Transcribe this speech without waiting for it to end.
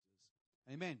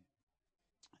Amen.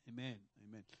 Amen.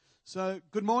 Amen. So,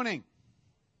 good morning.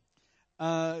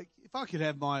 If I could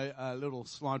have my little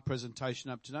slide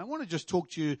presentation up today, I want to just talk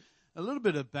to you a little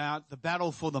bit about the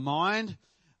battle for the mind.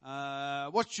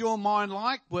 What's your mind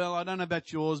like? Well, I don't know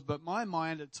about yours, but my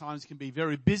mind at times can be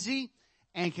very busy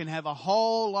and can have a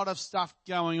whole lot of stuff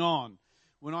going on.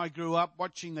 When I grew up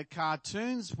watching the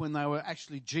cartoons, when they were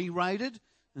actually G-rated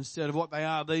instead of what they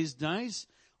are these days,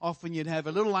 often you'd have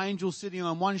a little angel sitting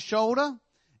on one shoulder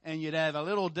and you'd have a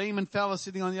little demon fella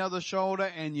sitting on the other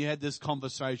shoulder and you had this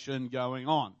conversation going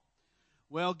on.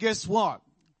 Well, guess what?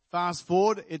 Fast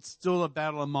forward, it's still a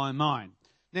battle in my mind.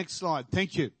 Next slide.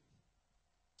 Thank you.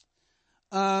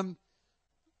 Can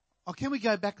we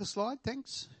go back a slide?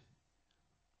 Thanks.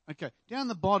 Okay. Down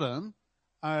the bottom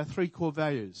are three core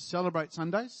values. Celebrate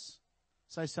Sundays.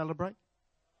 Say celebrate.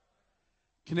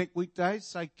 Connect weekdays.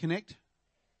 Say connect.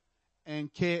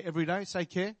 And care every day. Say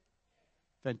care.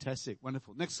 Fantastic.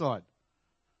 Wonderful. Next slide.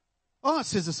 Oh, it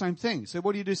says the same thing. So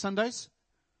what do you do Sundays?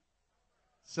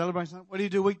 Celebrate Sundays. What do you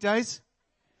do weekdays?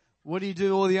 What do you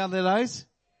do all the other days?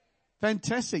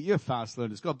 Fantastic. You're fast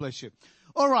learners. God bless you.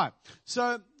 All right.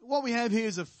 So what we have here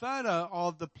is a photo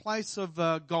of the place of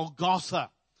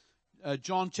Golgotha.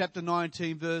 John chapter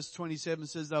 19 verse 27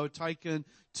 says they were taken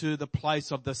to the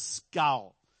place of the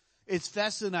skull. It's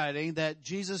fascinating that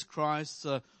Jesus Christ,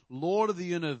 Lord of the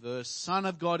universe, Son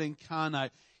of God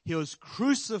incarnate, he was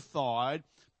crucified,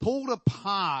 pulled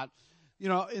apart,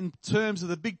 in terms of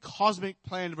the big cosmic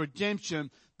plan of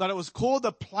redemption, but it was called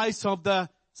the place of the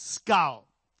skull.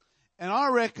 And I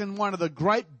reckon one of the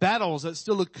great battles that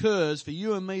still occurs for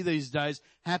you and me these days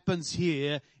happens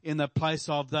here in the place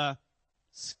of the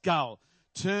skull.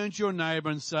 Turn to your neighbor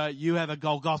and say, you have a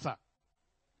Golgotha.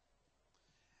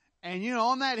 And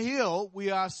on that hill,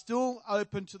 we are still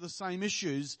open to the same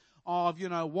issues of,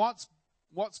 what's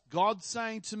God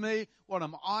saying to me? What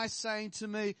am I saying to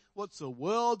me? What's the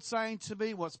world saying to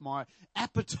me? What's my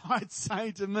appetite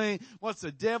saying to me? What's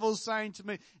the devil saying to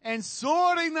me? And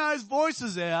sorting those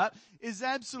voices out is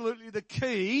absolutely the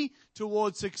key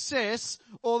towards success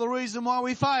or the reason why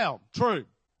we fail. True.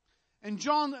 And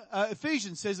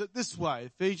Ephesians says it this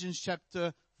way. Ephesians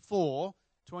chapter 4,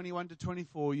 21 to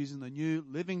 24, using the New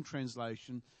Living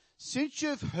Translation. Since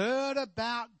you've heard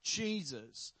about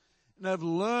Jesus and have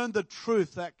learned the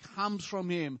truth that comes from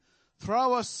him,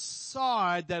 throw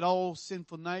aside that old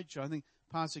sinful nature. I think,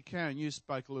 Pastor Karen, you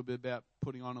spoke a little bit about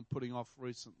putting on and putting off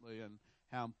recently and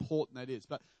how important that is.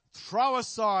 But throw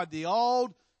aside the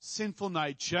old sinful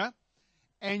nature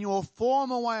and your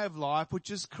former way of life, which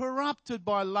is corrupted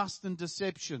by lust and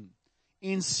deception.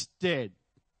 Instead,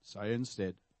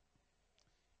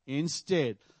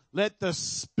 let the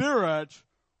Spirit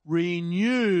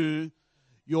renew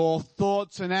your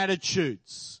thoughts and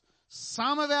attitudes.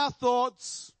 Some of our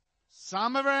thoughts,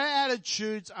 some of our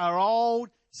attitudes are old,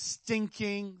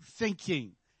 stinking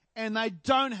thinking. And they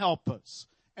don't help us.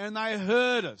 And they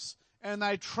hurt us. And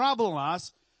they trouble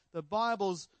us. The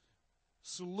Bible's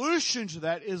solution to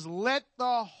that is let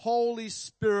the Holy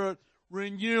Spirit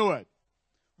renew it.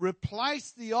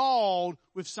 Replace the old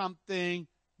with something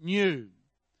new.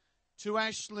 To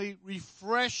actually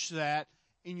refresh that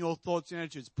in your thoughts and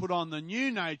attitudes. Put on the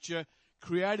new nature,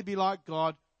 created to be like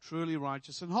God, truly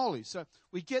righteous and holy. So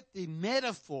we get the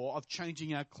metaphor of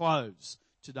changing our clothes.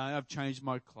 Today I've changed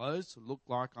my clothes to look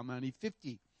like I'm only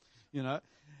 50.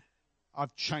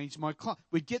 I've changed my clothes.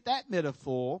 We get that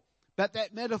metaphor, but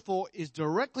that metaphor is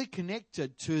directly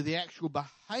connected to the actual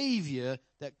behavior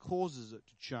that causes it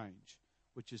to change,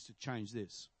 which is to change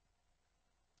this.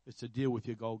 It's to deal with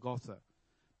your Golgotha.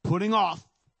 Putting off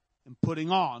and putting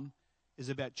on is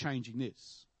about changing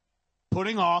this.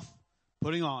 Putting off,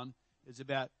 putting on is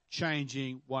about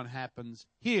changing what happens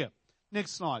here.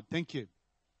 Next slide. Thank you.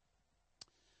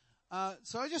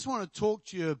 So I just want to talk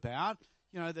to you about,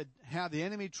 how the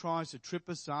enemy tries to trip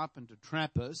us up and to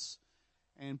trap us.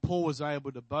 And Paul was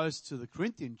able to boast to the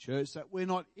Corinthian church that we're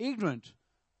not ignorant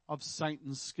of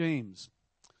Satan's schemes.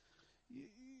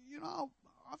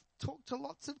 I've talked to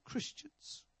lots of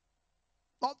Christians.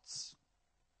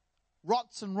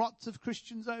 Rots and rots of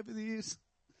Christians over the years.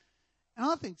 And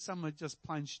I think some are just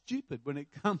plain stupid when it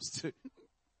comes to...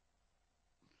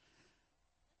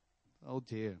 Oh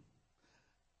dear.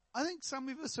 I think some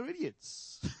of us are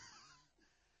idiots.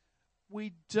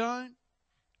 We don't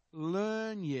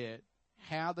learn yet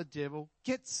how the devil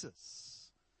gets us.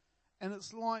 And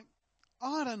it's like,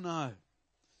 I don't know.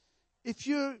 If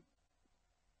you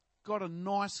got a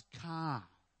nice car,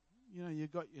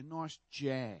 you've got your nice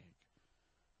Jag,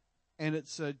 and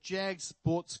it's a Jag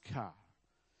sports car,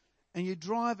 and you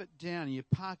drive it down and you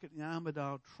park it in the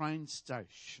Armidale train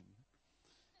station,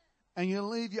 and you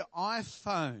leave your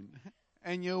iPhone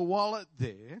and your wallet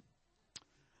there,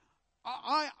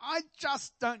 I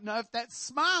just don't know if that's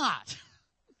smart.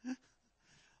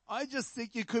 I just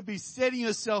think you could be setting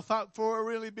yourself up for a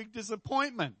really big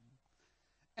disappointment.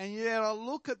 And you gotta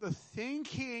look at the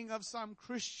thinking of some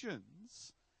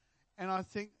Christians, and I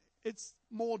think it's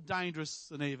more dangerous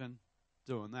than even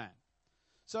doing that.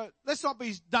 So let's not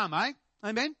be dumb, eh?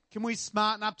 Amen? Can we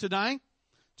smarten up today?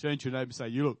 Turn to your neighbor and say,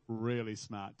 you look really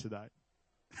smart today.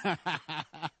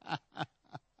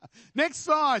 Next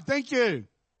slide. Thank you.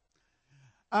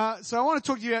 So I want to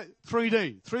talk to you about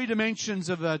 3D, 3 dimensions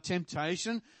of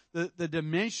temptation, the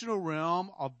dimensional realm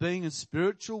of being in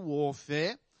spiritual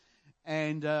warfare.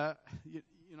 And, you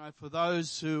know, for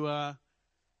those who are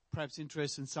perhaps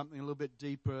interested in something a little bit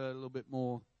deeper, a little bit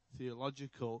more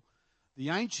theological, the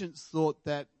ancients thought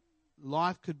that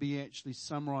life could be actually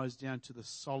summarized down to the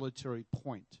solitary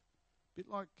point. A bit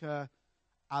like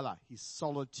Allah, he's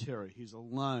solitary, he's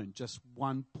alone, just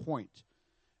one point.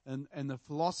 And the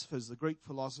philosophers, the Greek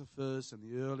philosophers and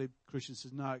the early Christians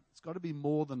said, no, it's got to be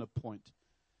more than a point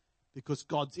because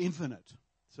God's infinite.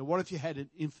 So what if you had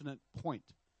an infinite point?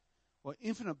 Well,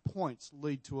 infinite points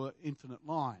lead to an infinite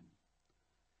line.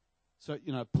 So,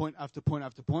 you know, point after point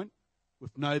after point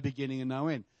with no beginning and no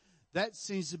end. That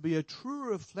seems to be a true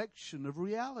reflection of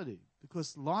reality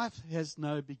because life has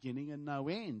no beginning and no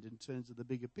end in terms of the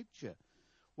bigger picture.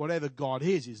 Whatever God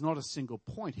is, he's not a single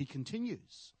point. He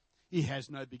continues. He has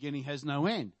no beginning, has no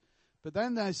end. But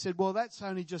then they said, well, that's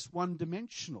only just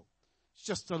one-dimensional. It's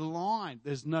just a line.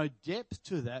 There's no depth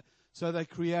to that. So they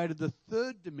created the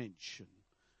third dimension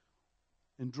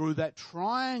and drew that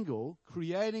triangle,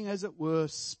 creating, as it were,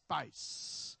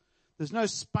 space. There's no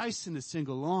space in a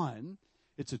single line.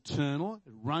 It's eternal.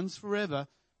 It runs forever.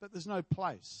 But there's no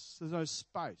place. There's no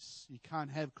space. You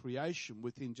can't have creation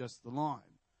within just the line.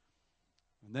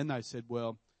 And then they said,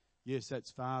 well, yes,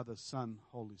 that's Father, Son,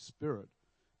 Holy Spirit.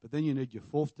 But then you need your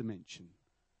fourth dimension,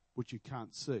 which you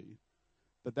can't see.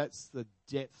 But that's the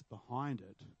depth behind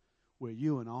it, where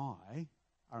you and I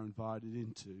are invited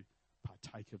into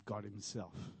partake of God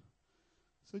himself.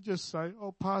 So just say,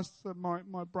 oh, Pastor,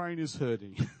 my brain is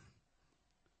hurting.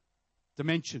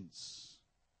 Dimensions.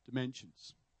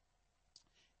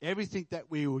 Everything that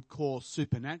we would call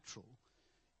supernatural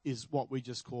is what we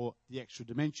just call the extra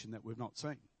dimension that we've not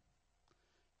seen.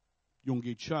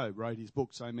 Yonggi Cho wrote his book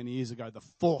so many years ago, The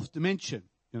Fourth Dimension.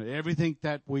 You know, everything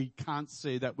that we can't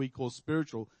see that we call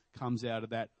spiritual comes out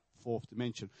of that fourth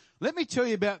dimension. Let me tell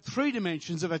you about 3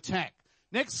 dimensions of attack.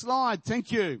 Next slide,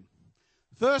 thank you.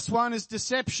 First one is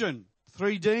deception.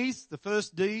 3 Ds. The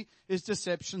first D is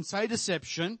deception. Say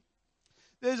deception.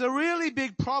 There's a really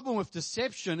big problem with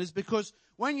deception is because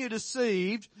when you're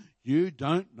deceived, you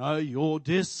don't know you're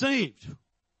deceived.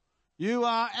 You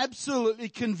are absolutely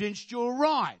convinced you're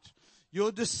right.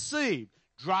 You're deceived.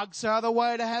 Drugs are the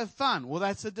way to have fun. Well,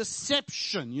 that's a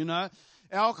deception, you know.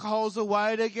 Alcohol's a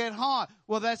way to get high.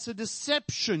 Well, that's a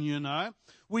deception, you know.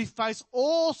 We face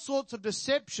all sorts of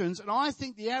deceptions, and I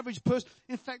think the average person,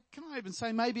 in fact, can I even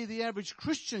say maybe the average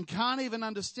Christian can't even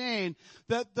understand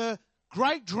that the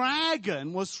great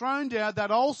dragon was thrown down,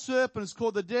 that old serpent is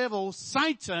called the devil,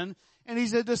 Satan, and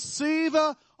he's a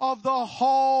deceiver of the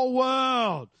whole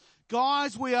world.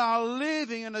 Guys, we are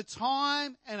living in a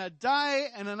time and a day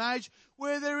and an age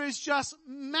where there is just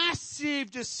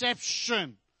massive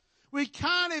deception. We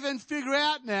can't even figure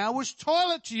out now which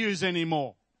toilet to use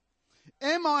anymore.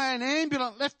 Am I an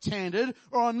ambulant left-handed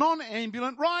or a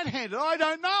non-ambulant right-handed? I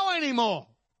don't know anymore.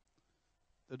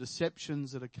 The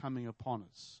deceptions that are coming upon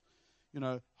us. You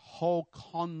know, whole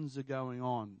cons are going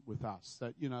on with us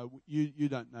that, you know, you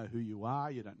don't know who you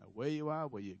are. You don't know where you are,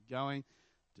 where you're going.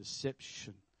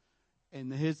 Deception.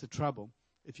 And here's the trouble.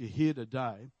 If you're here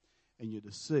today and you're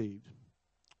deceived,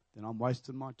 then I'm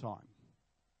wasting my time.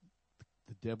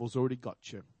 The devil's already got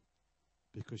you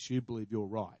because you believe you're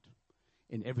right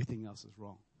and everything else is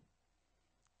wrong.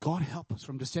 God help us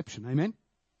from deception. Amen.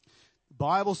 The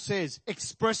Bible says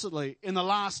expressly in the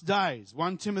last days,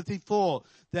 1 Timothy 4,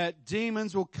 that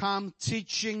demons will come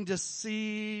teaching,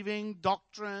 deceiving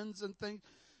doctrines and things.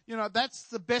 You know, that's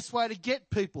the best way to get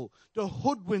people, to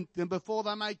hoodwink them before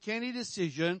they make any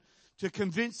decision, to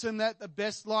convince them that the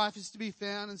best life is to be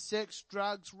found in sex,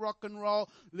 drugs, rock and roll,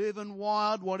 living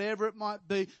wild, whatever it might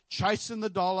be, chasing the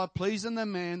dollar, pleasing the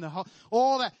man,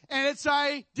 all that. And it's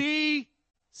a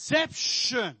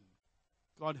deception.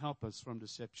 God help us from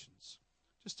deceptions.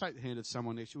 Just take the hand of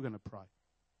someone next to you. We're going to pray.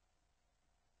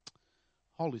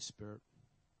 Holy Spirit,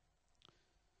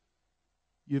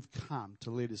 you've come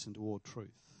to lead us into all truth.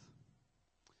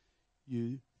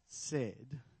 You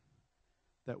said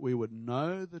that we would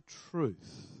know the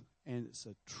truth and it's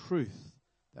a truth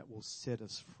that will set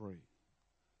us free.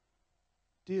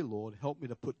 Dear Lord, help me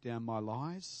to put down my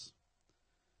lies.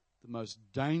 The most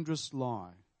dangerous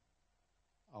lie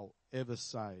I'll ever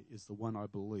say is the one I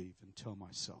believe and tell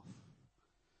myself.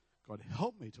 God,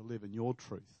 help me to live in your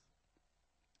truth.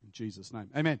 In Jesus' name.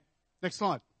 Amen. Next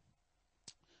slide.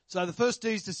 So the first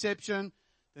D is deception.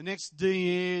 The next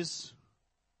D is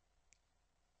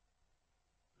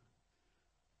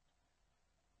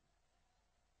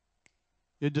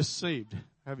you're deceived,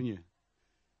 haven't you?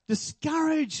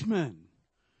 Discouragement.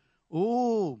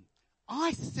 Oh,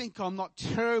 I think I'm not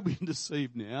terribly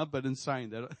deceived now, but in saying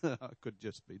that, I could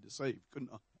just be deceived, couldn't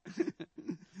I?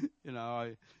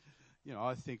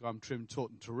 I think I'm trim,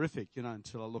 taut, and terrific,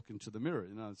 until I look into the mirror,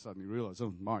 and suddenly realize,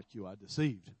 oh, Mike, you are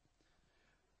deceived.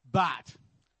 But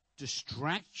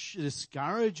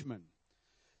discouragement.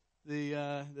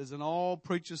 There's an old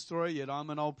preacher story, yet I'm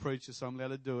an old preacher, so I'm allowed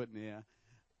to do it now.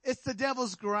 It's the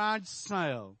devil's garage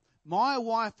sale. My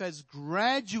wife has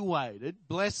graduated,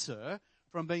 bless her,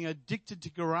 from being addicted to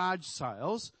garage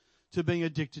sales to being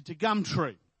addicted to Gumtree.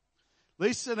 At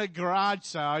least in a garage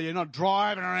sale, you're not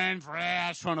driving around for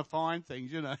hours trying to find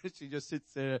things, She just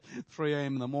sits there at 3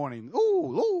 a.m. in the morning.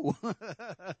 Ooh.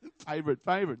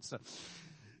 Favorite. So,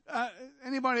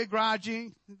 anybody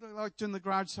garaging? Like doing the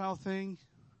garage sale thing?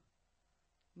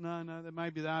 No,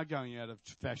 maybe they are going out of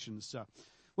fashion and stuff.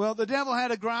 Well, the devil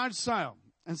had a garage sale.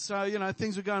 And so,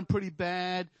 things were going pretty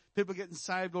bad. People are getting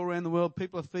saved all around the world.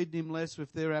 People are feeding him less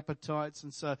with their appetites.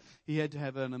 And so he had to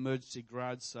have an emergency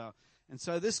garage sale. And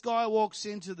so this guy walks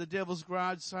into the devil's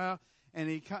garage sale and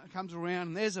he comes around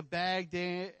and there's a bag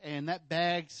there. And that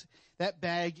bag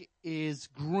is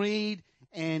greed.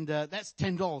 And that's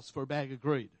 $10 for a bag of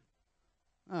greed.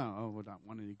 Oh, I don't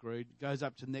want any greed. Goes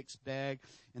up to the next bag.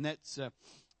 And that's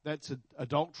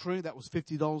adultery. That was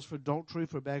 $50 for adultery,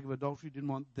 for a bag of adultery. Didn't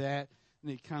want that. And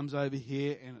he comes over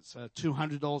here and it's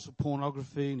 $200 for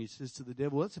pornography. And he says to the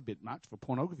devil, that's a bit much for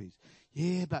pornography.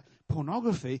 Yeah, but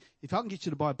pornography, if I can get you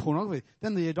to buy pornography,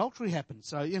 then the adultery happens.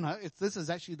 So, this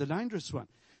is actually the dangerous one.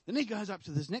 Then he goes up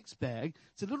to this next bag.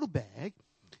 It's a little bag.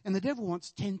 And the devil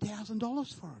wants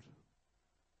 $10,000 for it.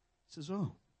 He says,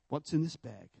 oh, what's in this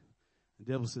bag?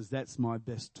 The devil says, that's my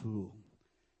best tool.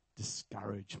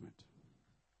 Discouragement.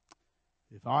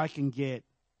 If I can get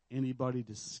anybody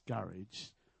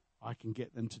discouraged, I can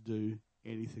get them to do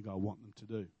anything I want them to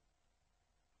do.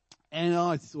 And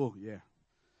I thought, yeah.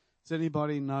 Does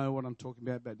anybody know what I'm talking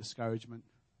about discouragement?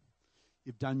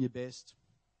 You've done your best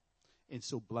and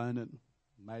still blown it,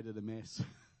 made it a mess.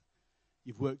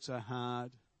 You've worked so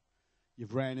hard,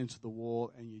 you've ran into the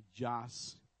wall, and you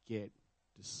just get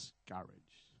discouraged.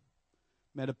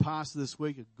 Met a pastor this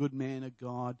week, a good man of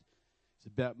God.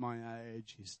 He's about my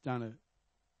age. He's done it.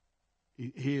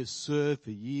 He has served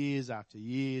for years after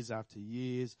years after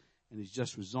years, and he's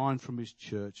just resigned from his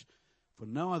church for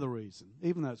no other reason,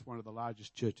 even though it's one of the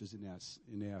largest churches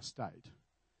in our state,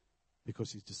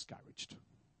 because he's discouraged.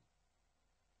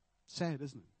 Sad,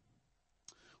 isn't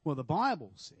it? Well, the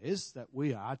Bible says that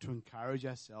we are to encourage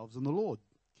ourselves in the Lord.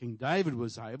 King David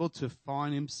was able to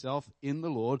find himself in the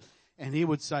Lord, and he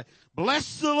would say,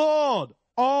 bless the Lord,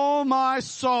 O my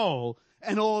soul,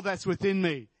 and all that's within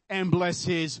me, and bless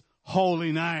his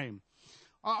holy name.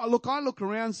 I look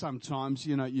around sometimes,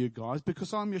 you guys,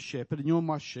 because I'm your shepherd and you're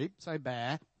my sheep. Say,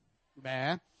 bah,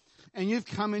 bah. And you've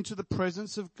come into the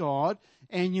presence of God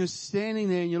and you're standing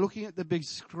there and you're looking at the big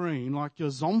screen like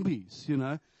you're zombies,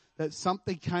 that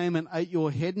something came and ate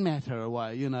your head matter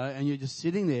away, and you're just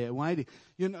sitting there waiting.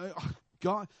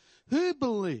 God, who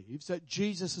believes that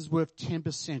Jesus is worth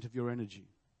 10% of your energy?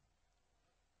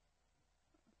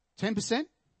 10%?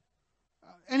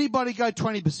 Anybody go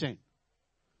 20%?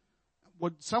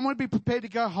 Would someone be prepared to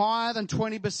go higher than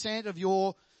 20% of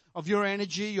your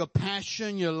energy, your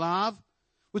passion, your love?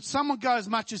 Would someone go as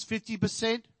much as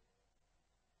 50%?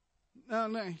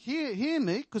 No, hear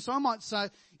me, because I might say,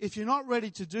 if you're not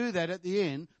ready to do that at the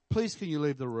end, please can you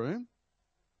leave the room?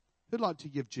 Who'd like to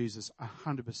give Jesus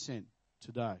 100%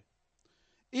 today?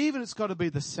 Even it's got to be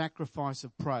the sacrifice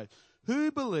of praise.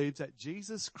 Who believes that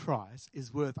Jesus Christ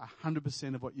is worth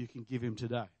 100% of what you can give him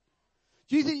today?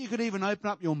 Do you think you could even open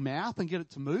up your mouth and get it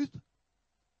to move?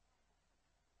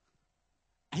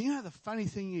 And the funny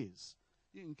thing is,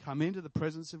 you can come into the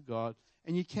presence of God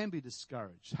and you can be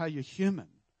discouraged. Hey, you're human.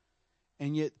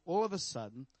 And yet all of a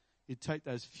sudden, you take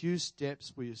those few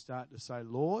steps where you start to say,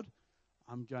 Lord,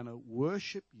 I'm going to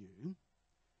worship you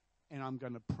and I'm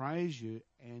going to praise you,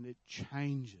 and it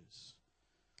changes.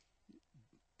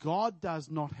 God does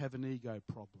not have an ego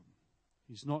problem.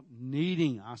 He's not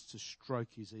needing us to stroke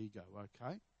his ego,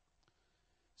 okay?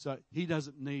 So he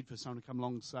doesn't need for someone to come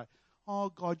along and say, oh,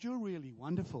 God, you're really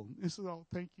wonderful. He says, oh,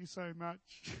 thank you so much.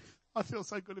 I feel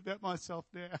so good about myself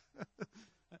now.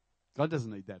 God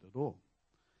doesn't need that at all.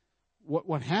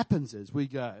 What happens is we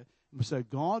go and we say,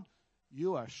 God,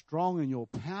 you are strong and you're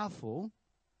powerful.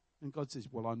 And God says,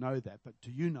 well, I know that, but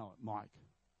do you know it, Mike?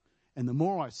 And the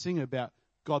more I sing about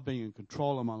God being in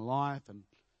control of my life and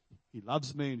he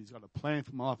loves me and he's got a plan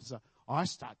for my life, so I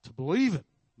start to believe it.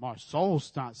 My soul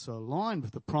starts to align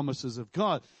with the promises of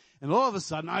God. And all of a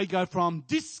sudden, I go from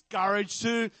discouraged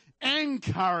to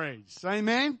encouraged.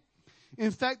 Amen?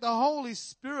 In fact, the Holy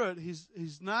Spirit,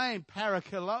 his name,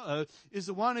 Parakletos, is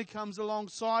the one who comes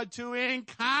alongside to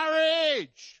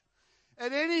encourage.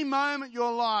 At any moment in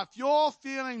your life, you're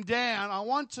feeling down, I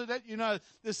want to let you know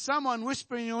there's someone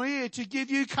whispering in your ear to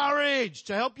give you courage,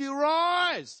 to help you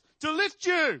rise, to lift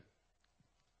you.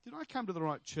 Did I come to the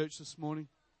right church this morning?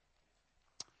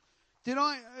 Did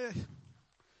I...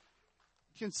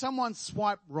 Can someone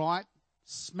swipe right,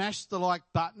 smash the like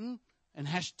button, and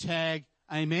hashtag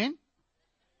amen?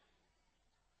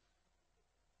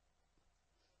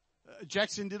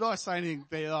 Jackson, did I say anything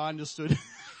there I understood?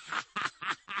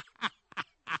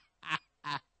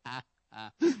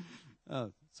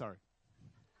 Oh, sorry.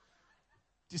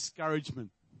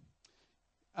 Discouragement.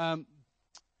 I'm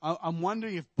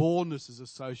wondering if boldness is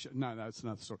associated. No, it's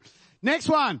another story. Next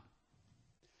one.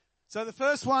 So the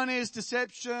first one is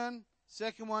deception.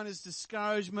 Second one is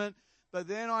discouragement. But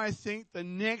then I think the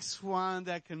next one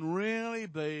that can really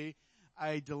be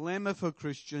a dilemma for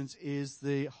Christians is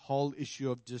the whole issue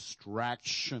of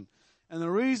distraction. And the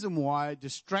reason why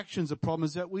distraction's a problem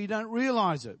is that we don't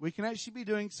realize it. We can actually be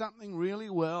doing something really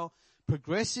well,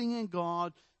 progressing in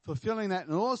God, fulfilling that,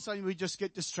 and all of a sudden we just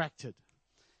get distracted.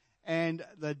 And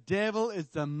the devil is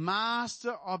the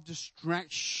master of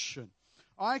distraction.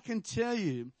 I can tell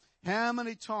you how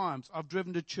many times I've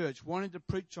driven to church wanting to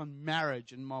preach on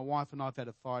marriage, and my wife and I have had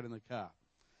a fight in the car.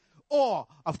 Or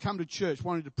I've come to church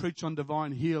wanting to preach on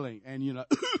divine healing and,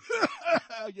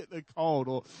 I get the cold.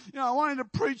 Or, I wanted to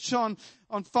preach on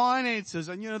finances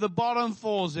and, the bottom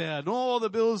falls out and all the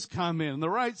bills come in and the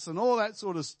rates and all that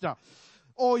sort of stuff.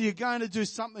 Or you're going to do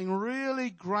something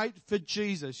really great for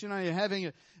Jesus. You're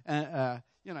having a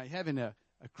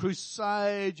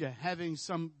crusade, you're having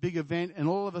some big event, and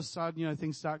all of a sudden,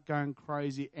 things start going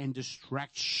crazy and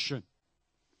distraction.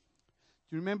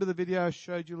 Do you remember the video I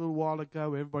showed you a little while ago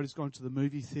where everybody's gone to the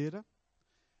movie theater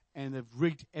and they've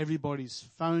rigged everybody's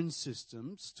phone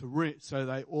systems so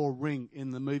they all ring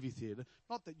in the movie theater?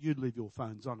 Not that you'd leave your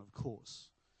phones on, of course.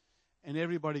 And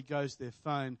everybody goes to their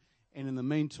phone, and in the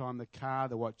meantime, the car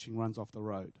they're watching runs off the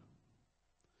road.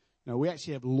 Now, we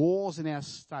actually have laws in our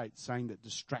state saying that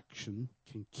distraction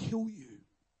can kill you.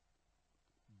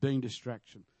 Being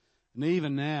distraction. And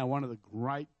even now, one of the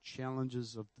great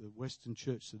challenges of the Western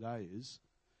church today is,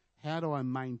 how do I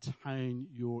maintain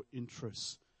your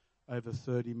interest over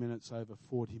 30 minutes, over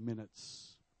 40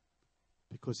 minutes?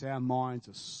 Because our minds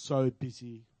are so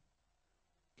busy,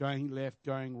 going left,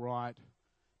 going right.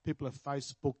 People are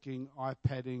Facebooking,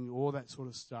 iPadding, all that sort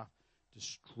of stuff.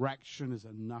 Distraction is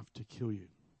enough to kill you.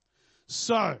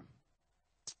 So,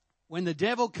 when the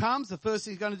devil comes, the first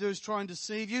thing he's going to do is try and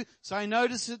deceive you. Say no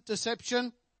to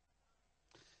deception.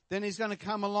 Then he's going to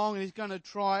come along and he's going to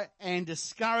try and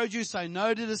discourage you. Say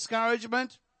no to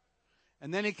discouragement.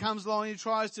 And then he comes along and he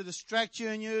tries to distract you,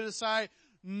 and you to say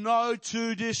no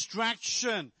to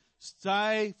distraction.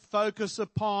 Stay focused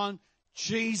upon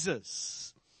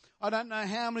Jesus. I don't know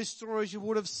how many stories you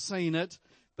would have seen it,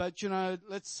 but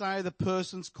let's say the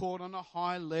person's caught on a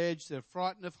high ledge. They're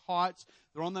frightened of heights.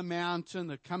 They're on the mountain.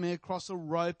 They're coming across a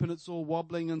rope and it's all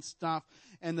wobbling and stuff.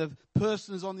 And the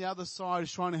person is on the other side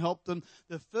is trying to help them.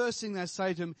 The first thing they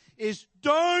say to them is,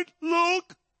 don't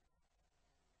look.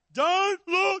 Don't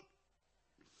look.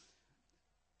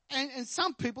 And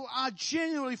some people are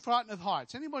genuinely frightened of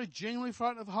heights. Anybody genuinely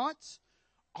frightened of heights?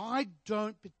 I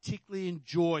don't particularly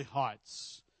enjoy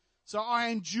heights. So I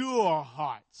endure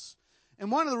heights. And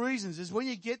one of the reasons is when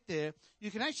you get there, you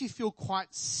can actually feel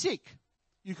quite sick.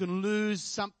 You can lose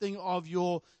something of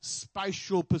your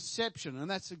spatial perception, and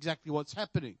that's exactly what's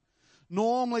happening.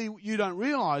 Normally, you don't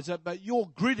realize it, but you're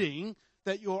gritting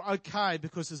that you're okay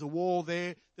because there's a wall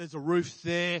there, there's a roof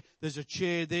there, there's a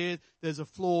chair there, there's a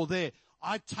floor there.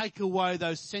 I take away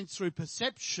those sensory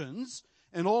perceptions,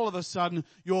 and all of a sudden,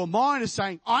 your mind is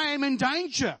saying, I am in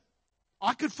danger.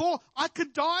 I could fall. I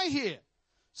could die here.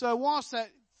 So whilst that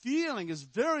feeling is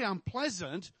very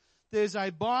unpleasant, there's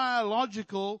a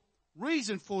biological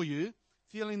reason for you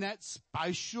feeling that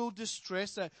spatial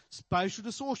distress, that spatial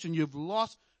distortion. You've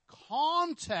lost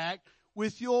contact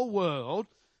with your world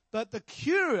But the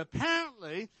cue,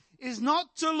 apparently, is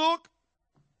not to look,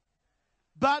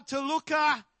 but to look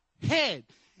ahead.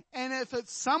 And if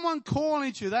it's someone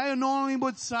calling to you, they normally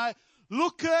would say,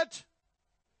 look at,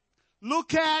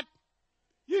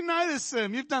 you notice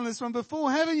them. You've done this one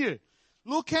before, haven't you?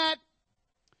 Look at,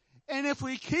 and if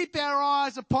we keep our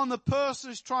eyes upon the person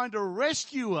who's trying to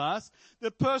rescue us,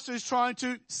 the person who's trying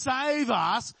to save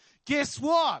us, guess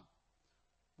what?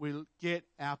 We'll get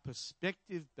our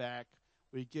perspective back,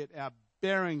 we get our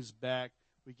bearings back,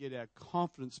 we get our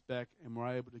confidence back, and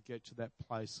we're able to get to that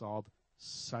place of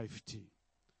safety.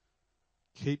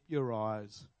 Keep your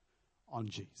eyes on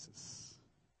Jesus,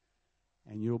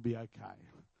 and you'll be okay.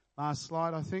 Last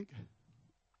slide, I think.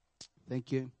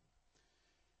 Thank you.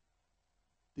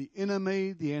 The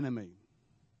enemy.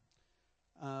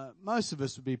 Most of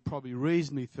us would be probably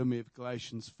reasonably familiar with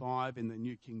Galatians 5 in the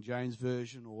New King James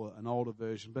Version or an older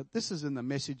version, but this is in the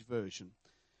Message version.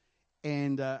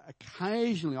 And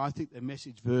occasionally I think the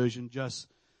Message version just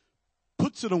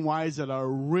puts it in ways that are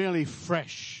really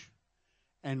fresh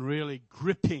and really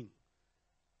gripping.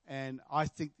 And I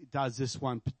think it does this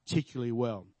one particularly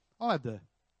well. I'll have the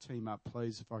team up,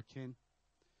 please, if I can.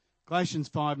 Galatians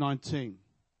 5:19.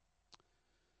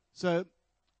 So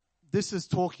this is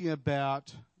talking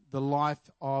about the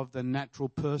life of the natural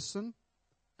person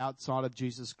outside of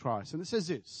Jesus Christ. And it says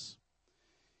this: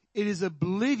 it is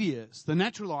oblivious, the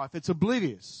natural life, it's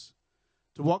oblivious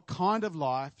to what kind of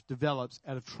life develops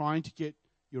out of trying to get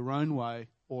your own way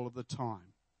all of the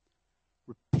time.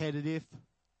 Repetitive,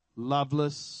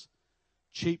 loveless,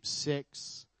 cheap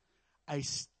sex, a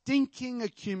stinking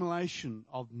accumulation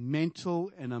of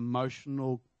mental and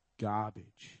emotional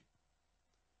garbage.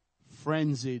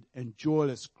 Frenzied and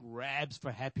joyless grabs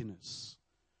for happiness.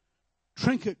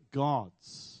 Trinket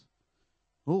gods.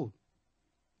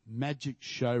 Magic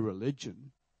show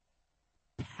religion.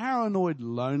 Paranoid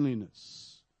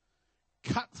loneliness.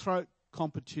 Cutthroat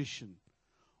competition.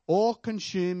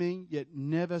 All-consuming yet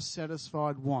never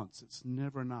satisfied wants. It's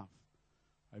never enough.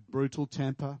 A brutal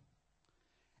temper.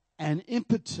 An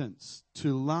impotence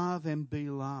to love and be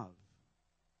loved.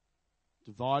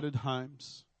 Divided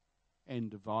homes and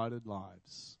divided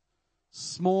lives.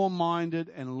 Small-minded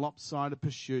and lopsided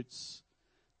pursuits.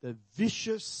 The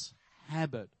vicious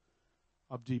habit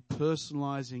of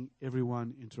depersonalizing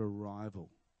everyone into a rival.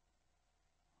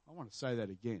 I want to say that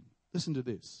again. Listen to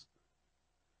this.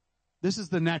 This is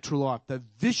the natural life, the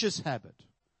vicious habit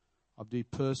of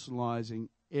depersonalizing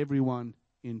everyone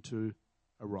into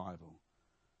a rival.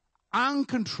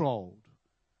 Uncontrolled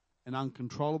and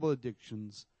uncontrollable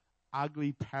addictions,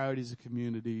 ugly parodies of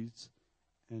communities,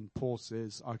 and Paul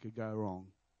says, I could go wrong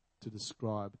to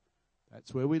describe.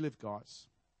 That's where we live, guys.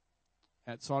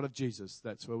 Outside of Jesus,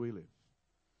 that's where we live.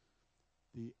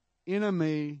 The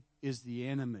enemy is the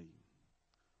enemy,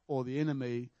 or the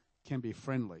enemy can be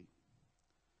friendly.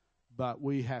 But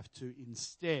we have to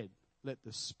instead let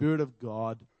the Spirit of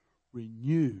God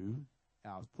renew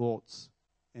our thoughts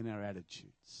and our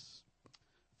attitudes.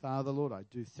 Father, Lord, I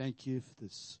do thank you for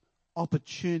this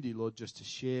opportunity, Lord, just to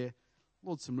share,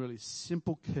 Lord, some really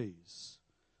simple keys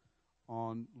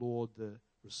on, Lord, the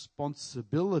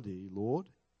responsibility, Lord,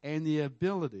 and the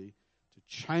ability to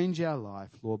change our life,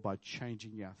 Lord, by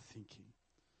changing our thinking.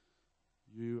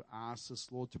 You ask us,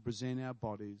 Lord, to present our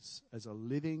bodies as a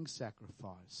living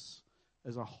sacrifice,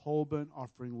 as a whole burnt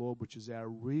offering, Lord, which is our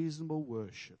reasonable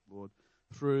worship, Lord,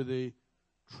 through the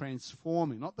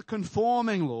transforming, not the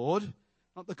conforming, Lord,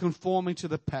 not the conforming to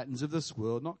the patterns of this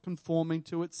world, not conforming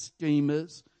to its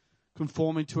schemas,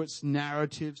 conforming to its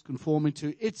narratives, conforming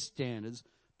to its standards,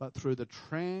 but through the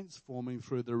transforming,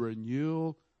 through the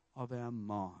renewal of our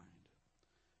mind.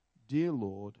 Dear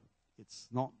Lord, it's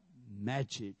not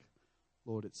magic,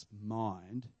 Lord, it's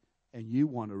mind, and you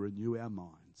want to renew our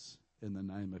minds in the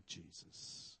name of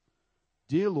Jesus.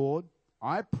 Dear Lord,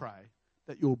 I pray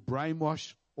that you'll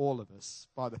brainwash all of us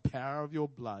by the power of your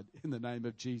blood in the name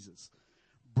of Jesus.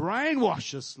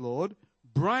 Brainwash us, Lord.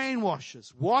 Brainwash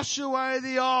us. Wash away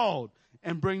the old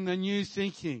and bring the new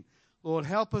thinking. Lord,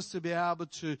 help us to be able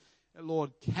to,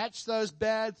 Lord, catch those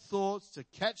bad thoughts, to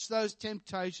catch those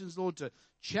temptations, Lord, to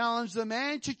challenge them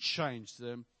and to change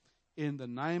them in the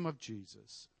name of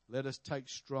Jesus. Let us take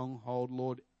stronghold,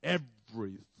 Lord,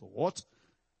 every thought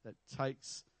that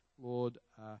takes, Lord,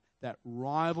 that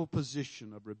rival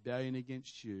position of rebellion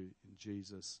against you in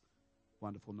Jesus'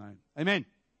 wonderful name. Amen.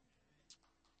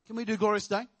 Can we do Glorious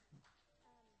Day?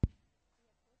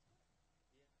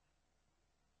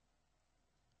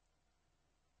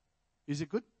 Is it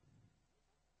good?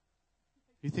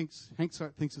 Hank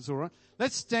thinks it's all right.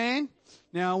 Let's stand.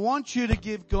 Now I want you to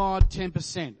give God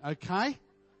 10%, okay?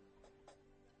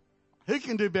 Who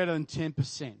can do better than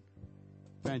 10%?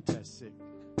 Fantastic.